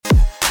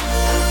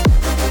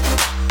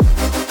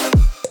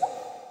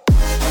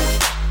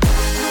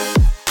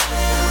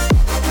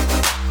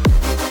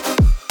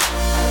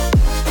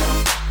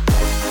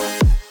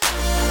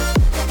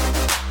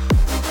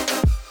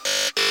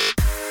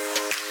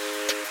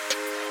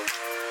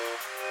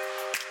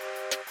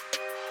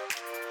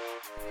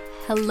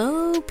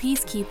Hello,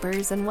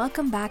 Peacekeepers, and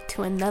welcome back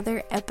to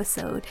another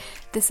episode.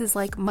 This is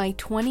like my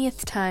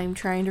 20th time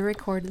trying to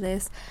record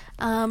this,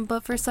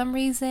 but for some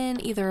reason,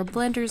 either a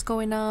blender's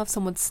going off,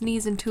 someone's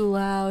sneezing too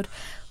loud,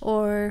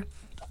 or,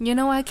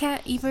 I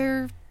can't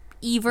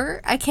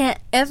I can't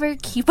ever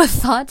keep a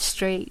thought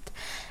straight.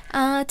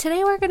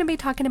 Today we're going to be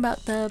talking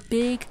about the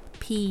big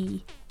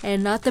P,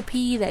 and not the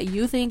P that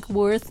you think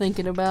we're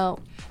thinking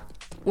about.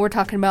 We're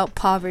talking about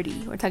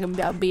poverty. We're talking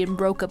about being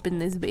broke up in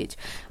this bitch.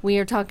 We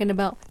are talking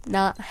about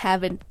not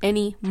having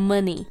any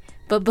money.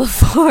 But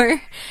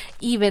before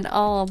even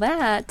all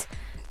that,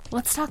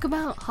 let's talk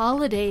about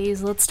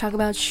holidays. Let's talk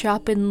about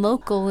shopping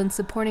local and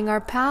supporting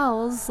our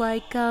pals.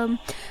 Like, a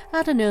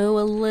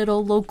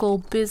little local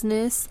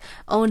business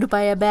owned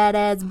by a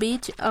badass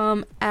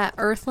bitch, at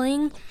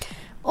Earthling.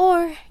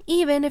 Or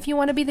even if you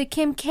want to be the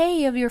Kim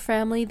K of your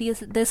family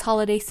this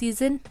holiday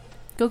season,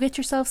 go get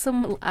yourself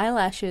some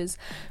eyelashes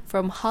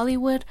from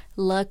Hollywood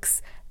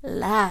Luxe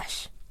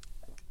Lash.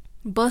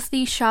 Both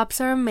these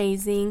shops are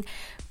amazing.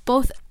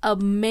 Both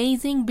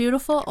amazing,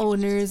 beautiful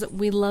owners.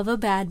 We love a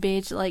bad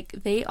bitch. Like,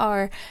 they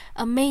are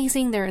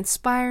amazing. They're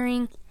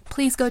inspiring.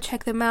 Please go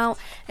check them out.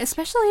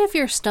 Especially if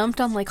you're stumped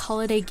on, like,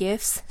 holiday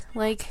gifts.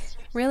 Like,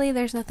 really,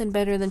 there's nothing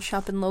better than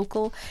shopping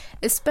local.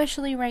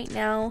 Especially right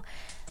now.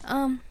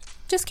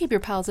 Just keep your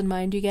pals in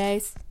mind, you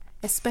guys.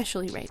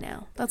 Especially right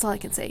now. That's all I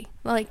can say.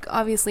 Like,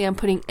 obviously I'm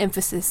putting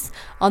emphasis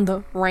on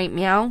the right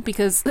meow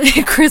because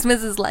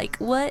Christmas is like,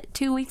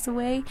 2 weeks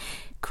away?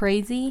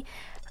 Crazy.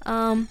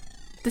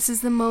 This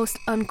is the most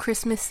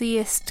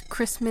unchristmassiest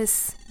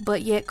Christmas,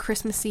 but yet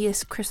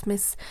Christmassiest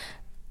Christmas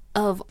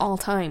of all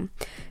time.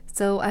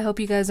 So I hope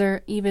you guys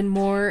are even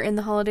more in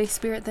the holiday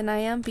spirit than I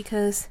am,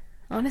 because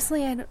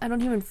honestly, I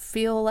don't even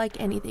feel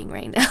like anything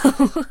right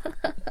now.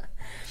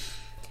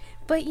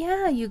 But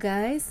yeah, you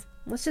guys,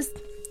 let's just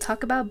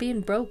talk about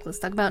being broke. Let's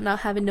talk about not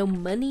having no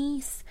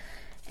monies.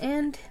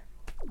 And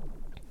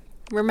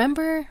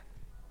remember,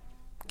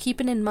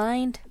 keeping in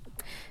mind,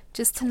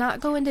 just to not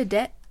go into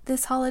debt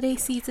this holiday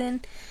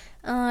season,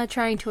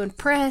 trying to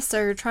impress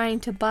or trying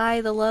to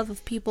buy the love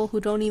of people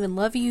who don't even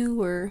love you,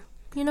 or,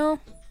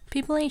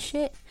 people ain't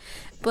shit.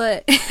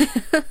 But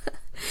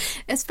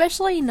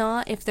especially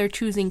not if they're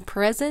choosing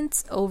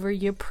presents over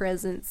your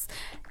presents.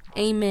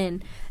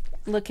 Amen.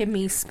 Look at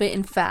me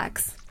spitting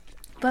facts.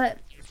 But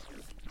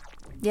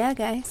yeah,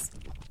 guys,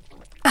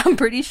 I'm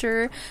pretty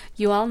sure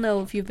you all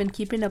know, if you've been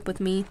keeping up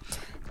with me,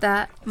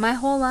 that my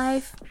whole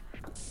life,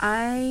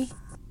 I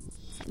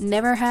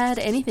never had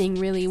anything,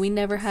 really. We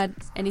never had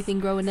anything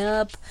growing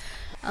up.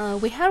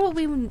 We had what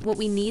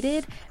we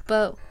needed,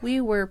 but we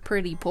were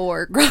pretty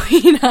poor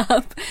growing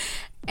up.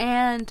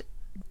 And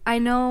I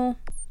know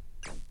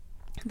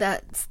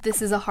that this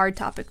is a hard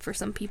topic for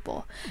some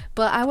people,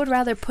 but I would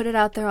rather put it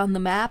out there on the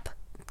map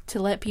to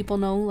let people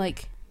know,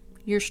 like,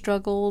 your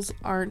struggles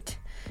aren't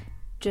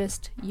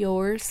just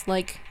yours.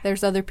 Like,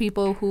 there's other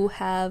people who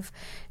have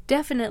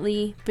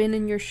definitely been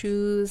in your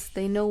shoes.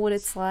 They know what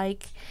it's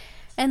like,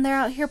 and they're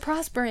out here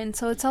prospering.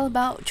 So it's all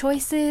about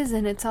choices,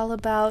 and it's all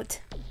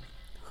about,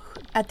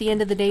 at the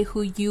end of the day,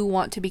 who you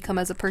want to become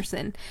as a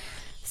person.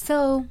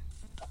 So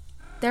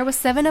there was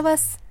 7 of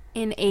us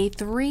in a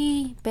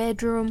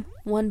 3-bedroom,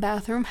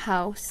 1-bathroom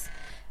house.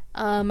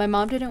 My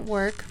mom didn't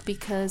work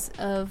because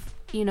of,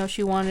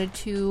 she wanted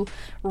to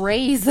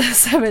raise the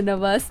 7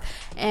 of us,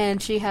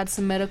 and she had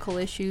some medical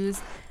issues.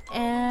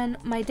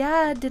 And my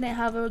dad didn't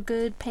have a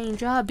good paying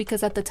job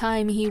because at the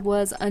time he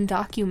was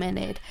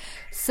undocumented.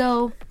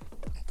 So,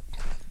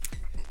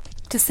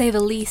 to say the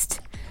least,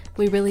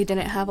 we really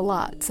didn't have a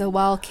lot. So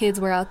while kids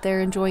were out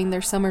there enjoying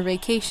their summer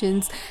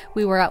vacations,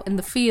 we were out in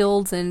the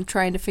fields and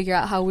trying to figure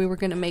out how we were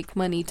going to make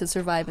money to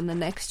survive in the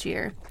next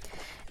year.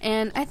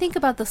 And I think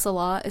about this a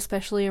lot,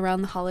 especially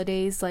around the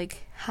holidays,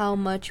 like how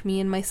much me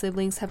and my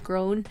siblings have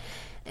grown,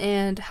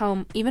 and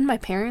how even my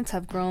parents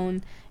have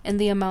grown in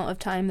the amount of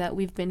time that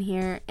we've been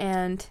here.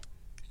 And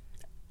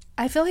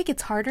I feel like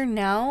it's harder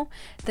now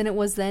than it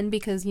was then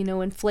because,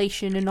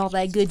 inflation and all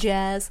that good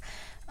jazz.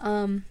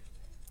 And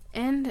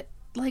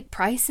like,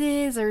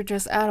 prices are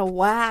just out of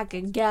whack,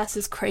 and gas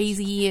is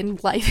crazy,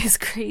 and life is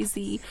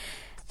crazy.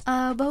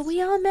 But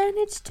we all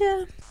managed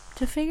to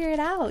figure it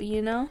out,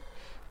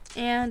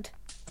 And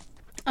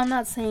I'm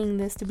not saying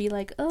this to be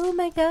like, oh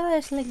my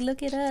gosh, like,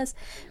 look at us.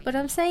 But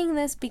I'm saying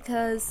this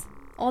because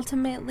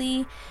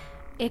ultimately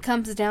it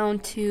comes down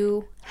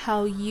to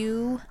how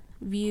you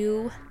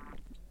view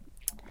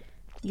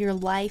your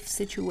life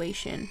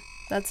situation.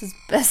 That's as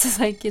best as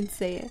I can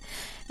say it.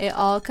 It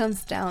all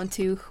comes down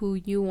to who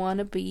you want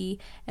to be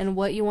and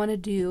what you want to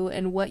do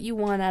and what you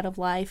want out of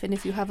life. And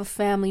if you have a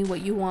family,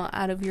 what you want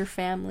out of your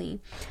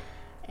family.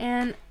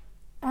 And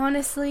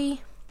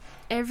honestly,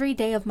 every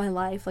day of my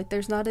life, like,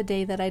 there's not a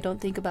day that I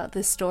don't think about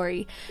this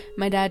story.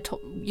 My dad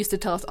used to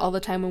tell us all the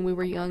time when we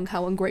were young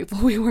how ungrateful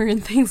we were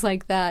and things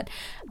like that,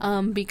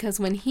 because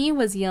when he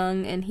was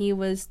young and he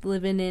was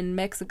living in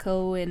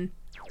Mexico, and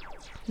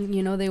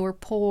they were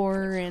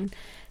poor and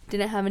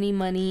didn't have any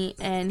money,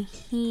 and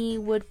he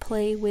would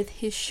play with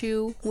his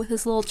shoe, with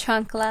his little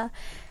chancla,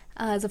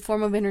 as a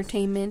form of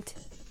entertainment.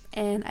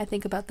 And I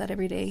think about that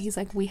every day. He's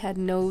like, we had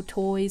no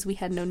toys, we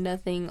had no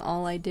nothing.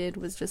 All I did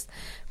was just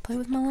play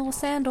with my little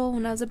sandal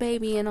when I was a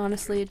baby. And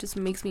honestly, it just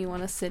makes me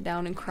want to sit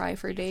down and cry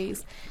for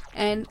days.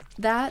 And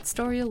that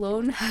story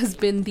alone has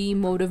been the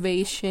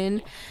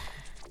motivation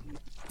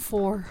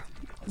for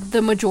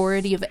the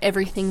majority of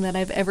everything that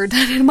I've ever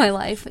done in my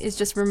life, is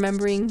just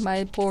remembering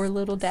my poor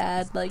little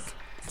dad, like,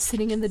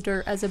 sitting in the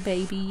dirt as a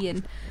baby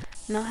and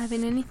not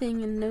having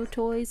anything and no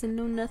toys and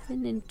no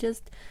nothing and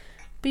just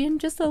being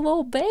just a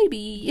little baby,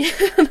 you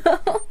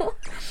know?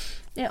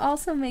 It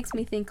also makes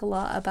me think a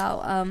lot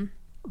about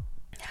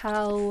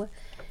how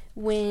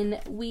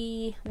when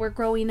we were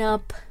growing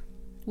up,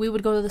 we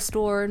would go to the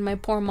store and my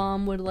poor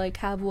mom would, like,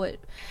 have what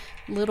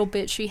little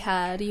bit she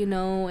had, you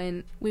know,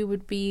 and we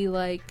would be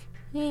like,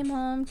 hey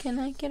mom, can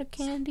I get a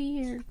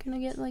candy, or can I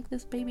get like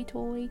this baby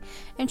toy?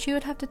 And she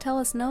would have to tell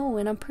us no,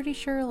 and I'm pretty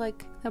sure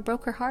like that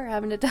broke her heart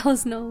having to tell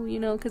us no, you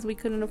know, because we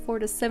couldn't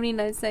afford a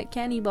 79-cent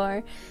candy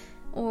bar,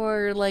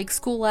 or like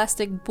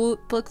scholastic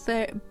book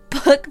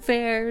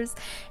fairs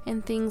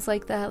and things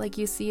like that. Like,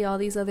 you see all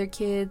these other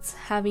kids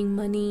having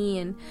money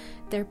and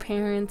their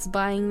parents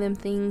buying them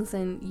things,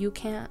 and you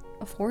can't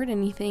afford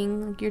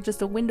anything. Like, you're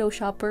just a window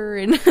shopper,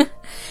 and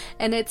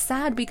and it's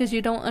sad because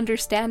you don't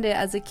understand it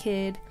as a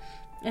kid.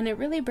 And it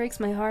really breaks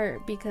my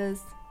heart, because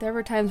there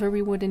were times where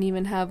we wouldn't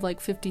even have like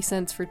 50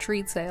 cents for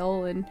treat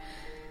sale. And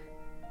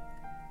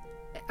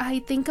I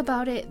think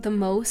about it the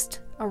most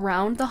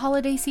around the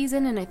holiday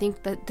season, and I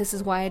think that this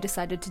is why I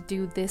decided to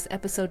do this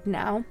episode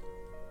now,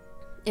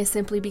 is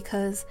simply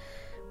because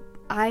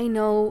I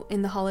know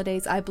in the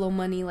holidays I blow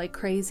money like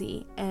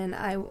crazy, and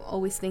I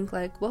always think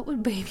like, what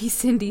would baby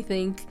Cindy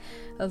think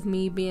of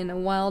me being a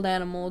wild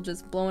animal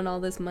just blowing all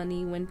this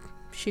money when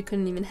she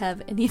couldn't even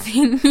have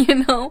anything,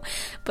 you know?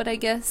 But I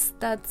guess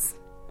that's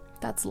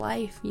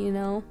life, you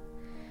know?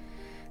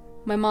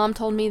 My mom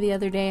told me the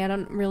other day, I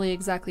don't really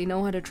exactly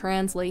know how to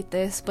translate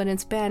this, but in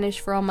Spanish,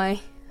 for all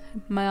my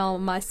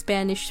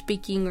Spanish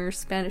speaking or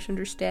Spanish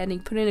understanding,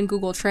 put it in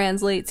Google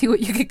Translate, see what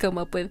you could come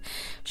up with.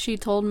 She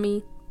told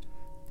me,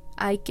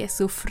 hay que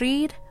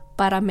sufrir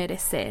para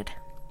merecer.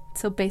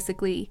 So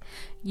basically,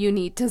 you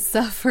need to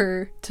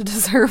suffer to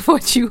deserve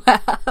what you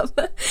have.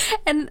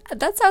 And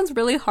that sounds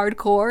really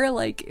hardcore,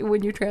 like,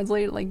 when you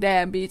translate it, like,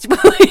 damn, bitch.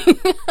 But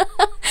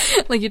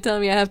like, you're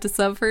telling me I have to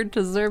suffer to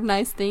deserve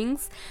nice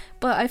things.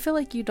 But I feel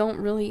like you don't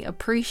really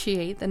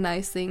appreciate the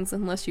nice things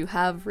unless you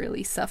have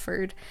really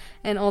suffered.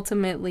 And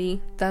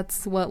ultimately,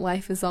 that's what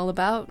life is all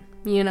about,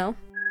 you know?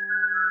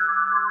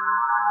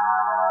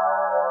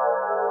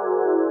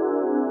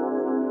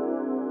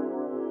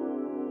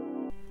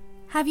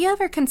 Have you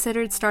ever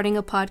considered starting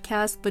a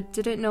podcast but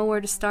didn't know where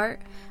to start?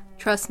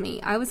 Trust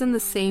me, I was in the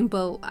same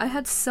boat. I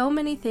had so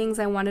many things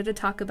I wanted to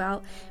talk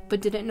about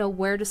but didn't know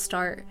where to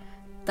start.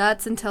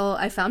 That's until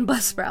I found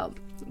Buzzsprout.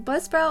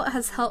 Buzzsprout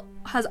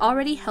has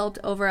already helped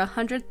over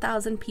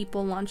 100,000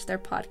 people launch their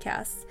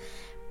podcasts.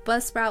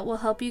 Buzzsprout will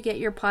help you get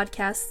your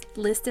podcast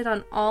listed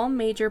on all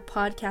major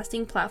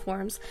podcasting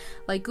platforms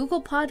like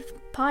Google Podcasts,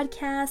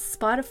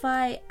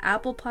 Spotify,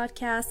 Apple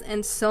Podcasts,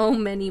 and so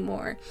many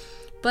more.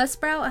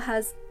 Buzzsprout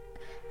has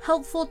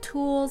helpful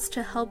tools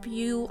to help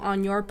you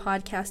on your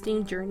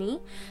podcasting journey,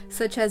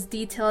 such as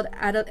detailed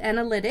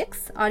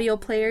analytics, audio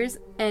players,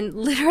 and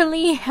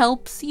literally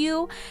helps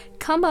you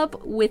come up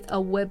with a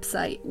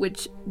website,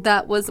 which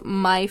that was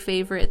my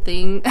favorite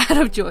thing out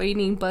of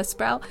joining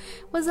Buzzsprout,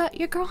 was that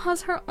your girl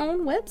has her own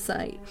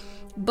website.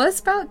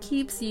 Buzzsprout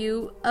keeps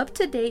you up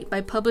to date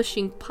by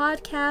publishing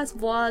podcasts,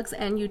 vlogs,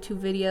 and YouTube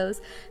videos,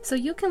 so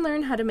you can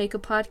learn how to make a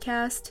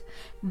podcast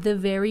the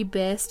very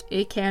best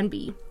it can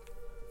be.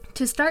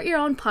 To start your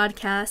own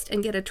podcast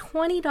and get a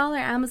 $20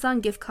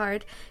 Amazon gift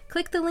card,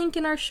 click the link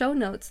in our show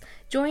notes.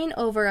 Join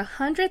over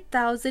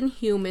 100,000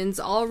 humans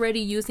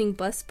already using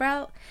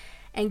Buzzsprout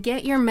and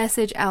get your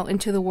message out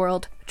into the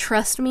world.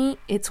 Trust me,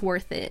 it's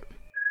worth it.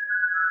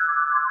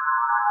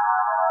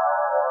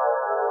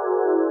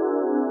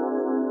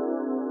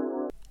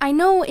 I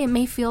know it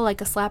may feel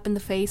like a slap in the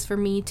face for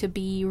me to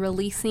be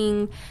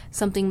releasing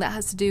something that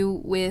has to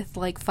do with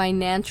like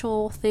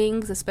financial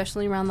things,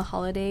 especially around the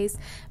holidays,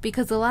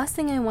 because the last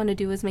thing I want to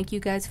do is make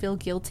you guys feel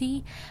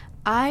guilty.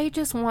 I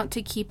just want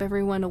to keep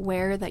everyone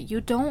aware that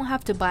you don't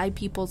have to buy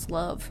people's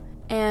love.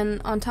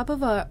 And on top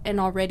of an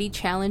already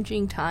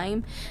challenging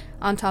time,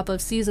 on top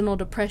of seasonal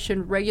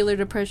depression, regular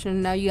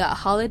depression, now you got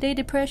holiday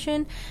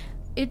depression,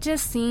 it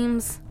just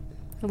seems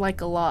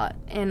like a lot.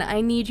 And I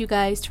need you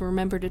guys to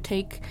remember to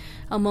take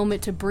a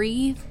moment to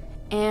breathe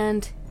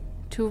and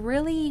to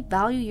really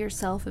value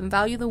yourself and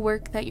value the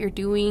work that you're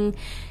doing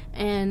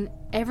and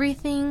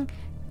everything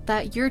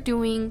that you're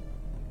doing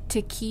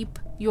to keep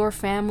your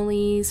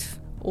families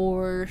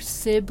or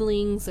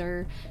siblings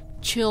or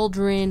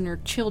children or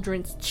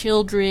children's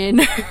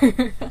children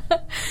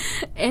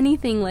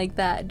anything like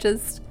that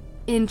just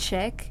in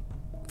check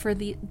for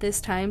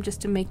this time,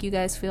 just to make you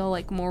guys feel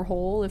like more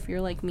whole. If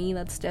you're like me,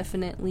 that's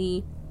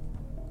definitely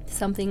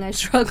something I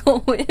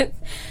struggle with.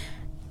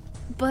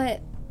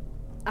 But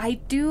I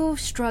do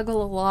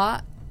struggle a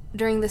lot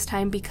during this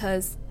time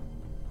because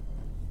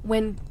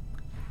when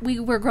we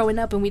were growing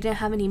up and we didn't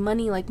have any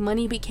money, like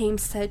money became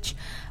such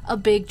a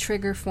big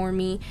trigger for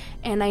me.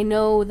 And I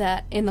know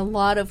that in a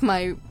lot of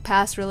my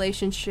past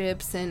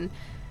relationships and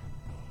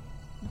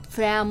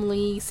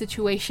family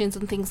situations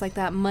and things like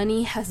that,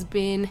 money has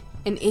been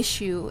an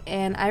issue.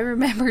 And I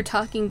remember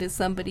talking to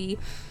somebody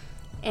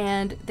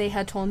and they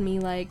had told me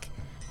like,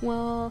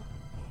 well,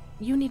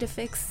 you need to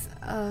fix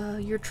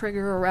your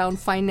trigger around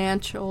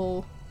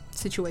financial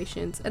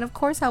situations. And of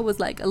course I was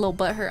like a little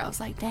butthurt. I was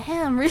like,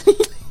 damn, really?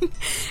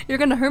 You're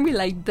gonna hurt me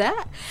like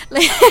that?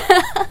 Like,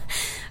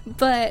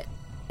 but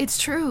it's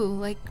true.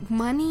 Like,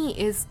 money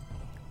is,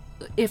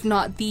 if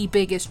not the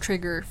biggest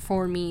trigger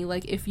for me.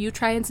 Like, if you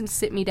try and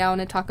sit me down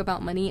and talk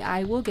about money,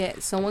 I will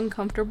get so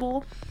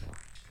uncomfortable.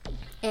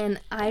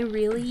 And I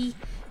really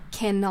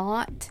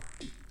cannot,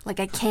 like,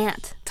 I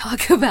can't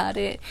talk about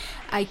it.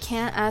 I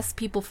can't ask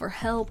people for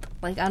help.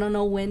 Like, I don't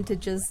know when to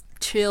just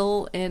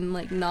chill and,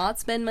 like, not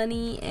spend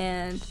money,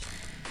 and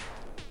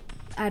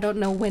I don't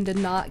know when to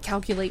not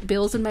calculate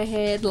bills in my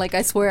head. Like,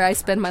 I swear I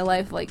spend my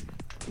life, like,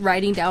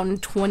 writing down in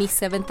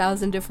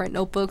 27,000 different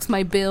notebooks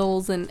my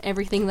bills and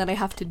everything that I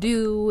have to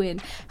do,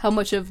 and how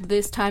much of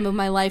this time of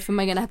my life am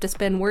I gonna have to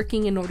spend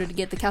working in order to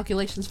get the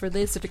calculations for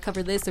this, or to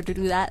cover this, or to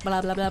do that,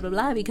 blah, blah, blah, blah,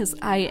 blah, because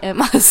I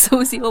am a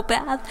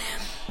sociopath.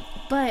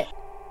 But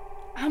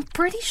I'm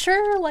pretty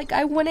sure, like,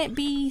 I wouldn't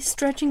be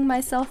stretching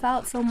myself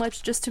out so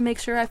much just to make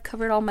sure I've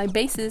covered all my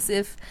bases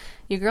if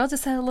your girl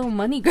just had a little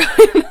money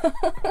growing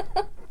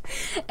up.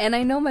 And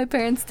I know my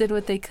parents did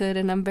what they could,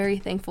 and I'm very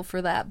thankful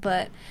for that,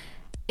 but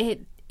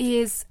it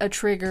is a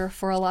trigger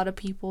for a lot of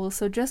people,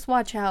 so just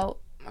watch out,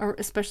 or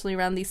especially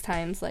around these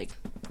times, like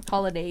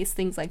holidays,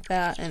 things like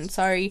that. And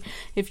sorry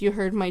if you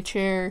heard my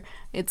chair,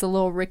 it's a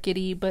little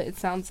rickety, but it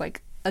sounds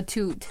like a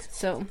toot,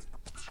 so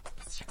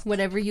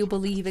whatever you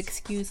believe,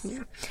 excuse me.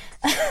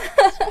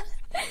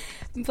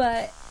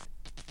 But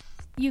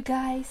you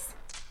guys,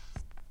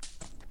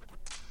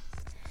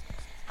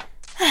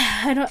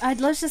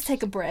 let's just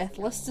take a breath.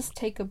 Let's just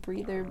take a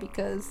breather,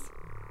 because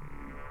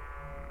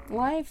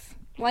life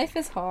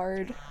is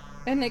hard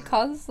and it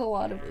causes a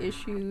lot of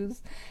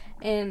issues,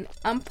 and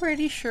I'm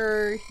pretty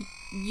sure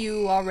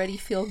you already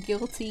feel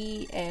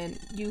guilty and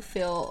you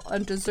feel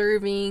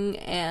undeserving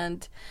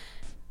and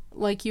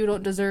like you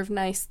don't deserve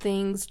nice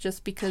things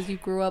just because you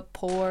grew up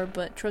poor.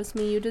 But trust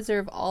me, you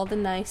deserve all the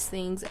nice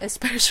things,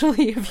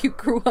 especially if you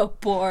grew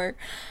up poor.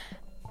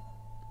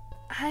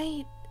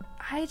 I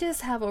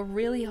just have a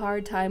really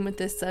hard time with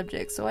this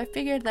subject, so I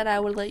figured that I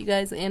would let you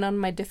guys in on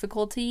my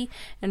difficulty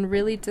and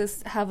really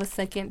just have a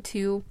second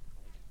to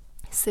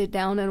sit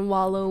down and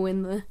wallow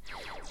in the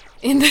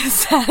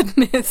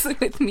sadness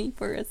with me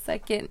for a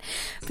second,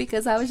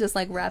 because I was just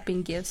like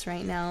wrapping gifts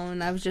right now,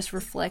 and I was just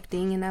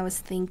reflecting, and I was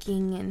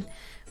thinking, and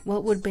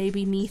what would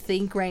baby me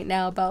think right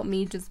now about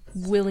me just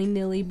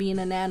willy-nilly being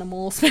an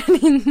animal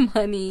spending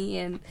money.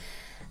 And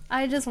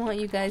I just want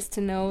you guys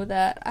to know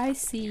that I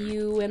see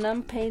you and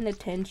I'm paying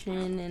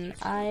attention, and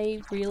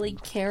I really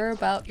care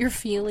about your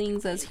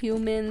feelings as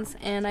humans,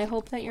 and I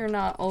hope that you're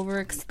not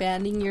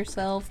overexpanding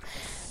yourself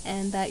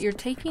and that you're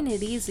taking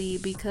it easy,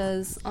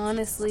 because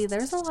honestly,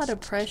 there's a lot of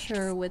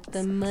pressure with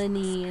the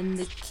money and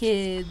the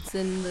kids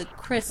and the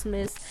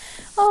Christmas.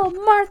 Oh,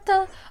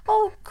 Martha,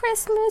 oh,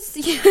 Christmas,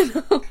 you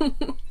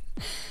know.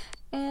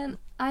 And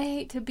I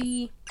hate to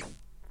be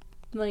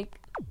like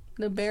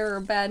the bearer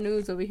of bad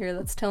news over here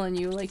that's telling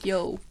you like,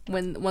 yo,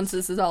 once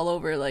this is all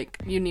over, like,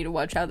 you need to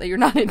watch out that you're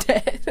not in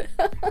debt.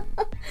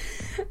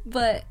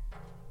 But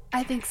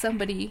I think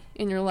somebody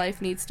in your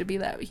life needs to be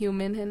that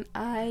human, and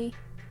I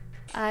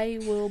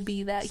will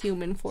be that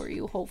human for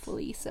you,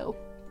 hopefully. So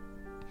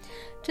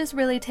just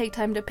really take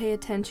time to pay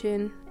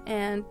attention,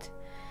 and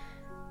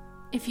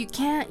if you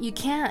can't, you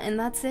can't, and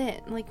that's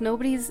it. Like,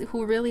 nobody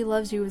who really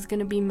loves you is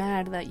gonna be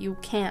mad that you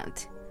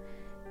can't.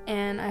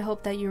 And I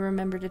hope that you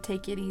remember to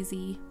take it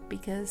easy,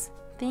 because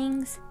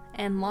things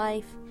and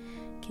life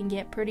can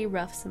get pretty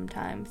rough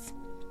sometimes.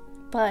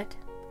 But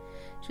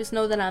just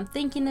know that I'm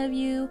thinking of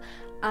you,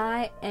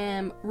 I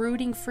am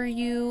rooting for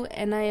you,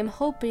 and I am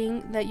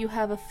hoping that you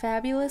have a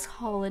fabulous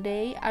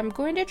holiday. I'm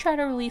going to try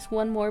to release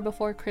one more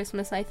before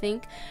Christmas, I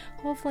think.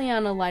 Hopefully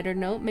on a lighter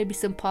note, maybe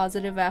some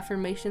positive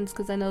affirmations,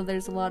 because I know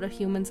there's a lot of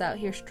humans out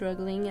here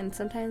struggling, and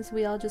sometimes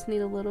we all just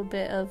need a little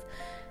bit of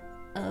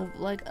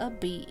like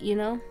upbeat, you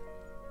know?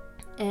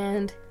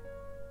 And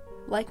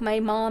like my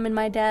mom and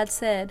my dad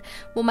said,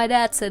 well, my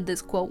dad said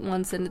this quote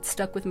once, and it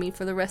stuck with me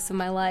for the rest of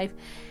my life.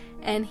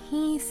 And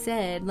he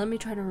said, let me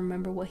try to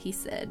remember what he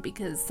said,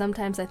 because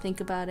sometimes I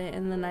think about it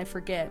and then I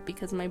forget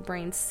because my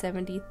brain's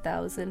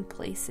 70,000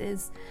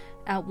 places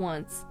at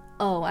once.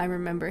 Oh, I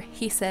remember.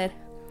 He said,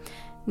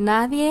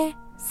 Nadie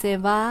se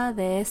va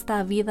de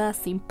esta vida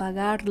sin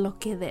pagar lo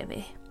que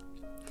debe.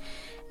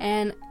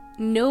 And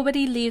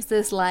nobody leaves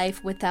this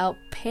life without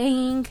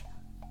paying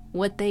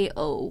what they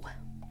owe.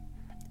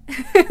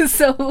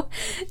 So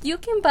you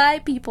can buy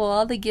people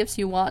all the gifts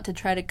you want to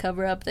try to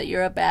cover up that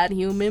you're a bad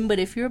human, but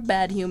if you're a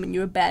bad human,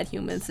 you're a bad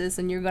human, sis,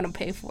 and you're gonna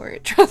pay for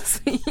it,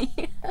 trust me.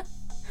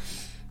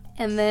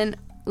 And then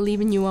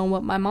leaving you on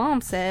what my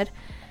mom said,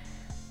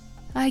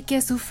 Hay que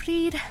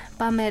sufrir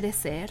para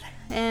merecer.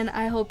 And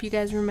I hope you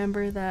guys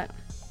remember that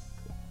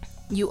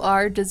you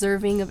are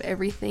deserving of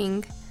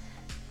everything.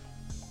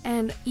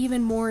 And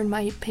even more, in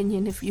my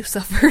opinion, if you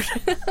suffered.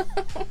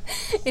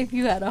 If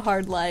you had a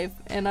hard life.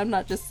 And I'm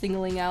not just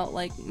singling out,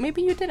 like,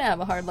 maybe you didn't have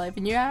a hard life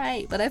and you're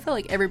alright. But I feel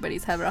like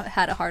everybody's had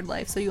a hard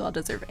life, so you all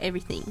deserve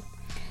everything.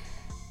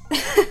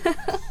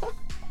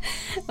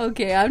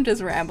 Okay, I'm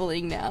just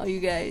rambling now,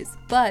 you guys.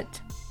 But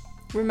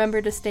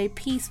remember to stay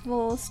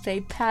peaceful,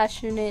 stay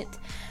passionate.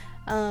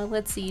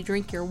 Let's see,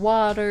 drink your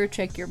water,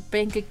 check your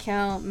bank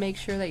account, make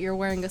sure that you're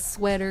wearing a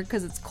sweater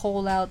because it's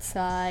cold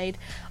outside.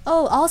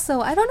 Oh,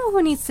 also, I don't know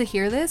who needs to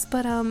hear this,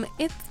 but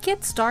it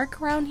gets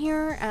dark around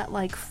here at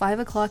like 5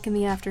 o'clock in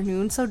the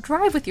afternoon, so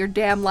drive with your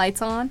damn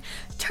lights on.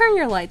 Turn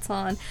your lights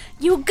on.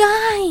 You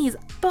guys!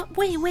 But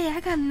wait, I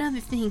got another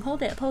thing.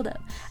 Hold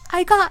up.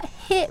 I got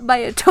hit by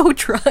a tow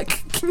truck.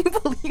 Can you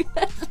believe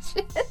that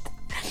shit?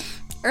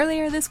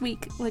 Earlier this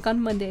week, like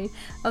on Monday,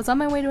 I was on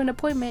my way to an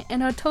appointment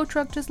and a tow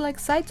truck just like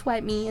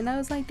sideswiped me, and I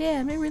was like,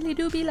 damn, it really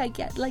do be like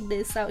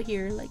this out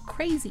here, like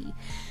crazy.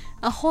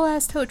 A whole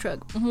ass tow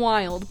truck.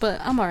 Wild, but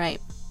I'm alright.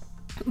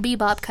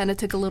 Bebop kind of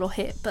took a little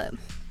hit, but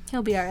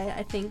he'll be alright,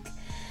 I think.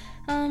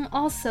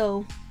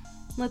 Also,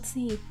 let's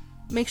see.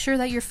 Make sure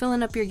that you're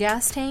filling up your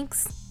gas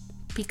tanks,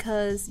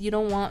 because you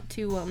don't want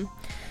to,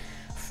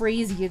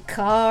 freeze your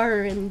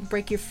car and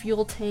break your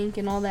fuel tank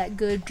and all that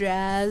good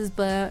jazz,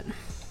 but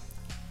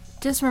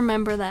just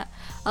remember that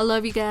I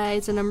love you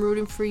guys and I'm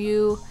rooting for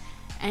you,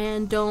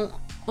 and don't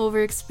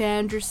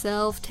overexpand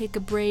yourself. Take a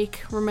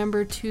break.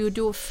 Remember to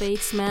do a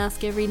face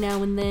mask every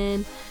now and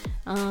then.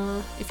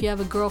 If you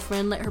have a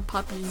girlfriend, let her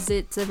pop your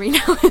zits every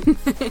now and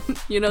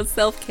then.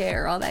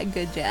 Self-care, all that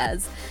good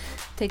jazz.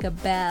 Take a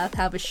bath,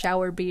 have a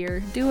shower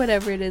beer, do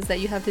whatever it is that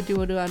you have to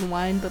do to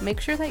unwind, but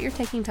make sure that you're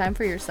taking time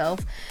for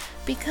yourself,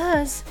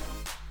 because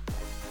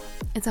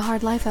it's a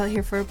hard life out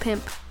here for a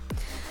pimp.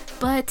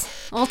 But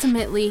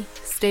ultimately,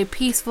 stay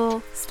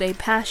peaceful, stay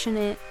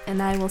passionate,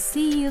 and I will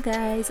see you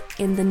guys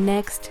in the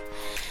next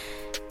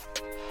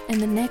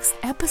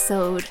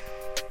episode.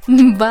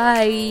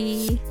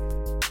 Bye.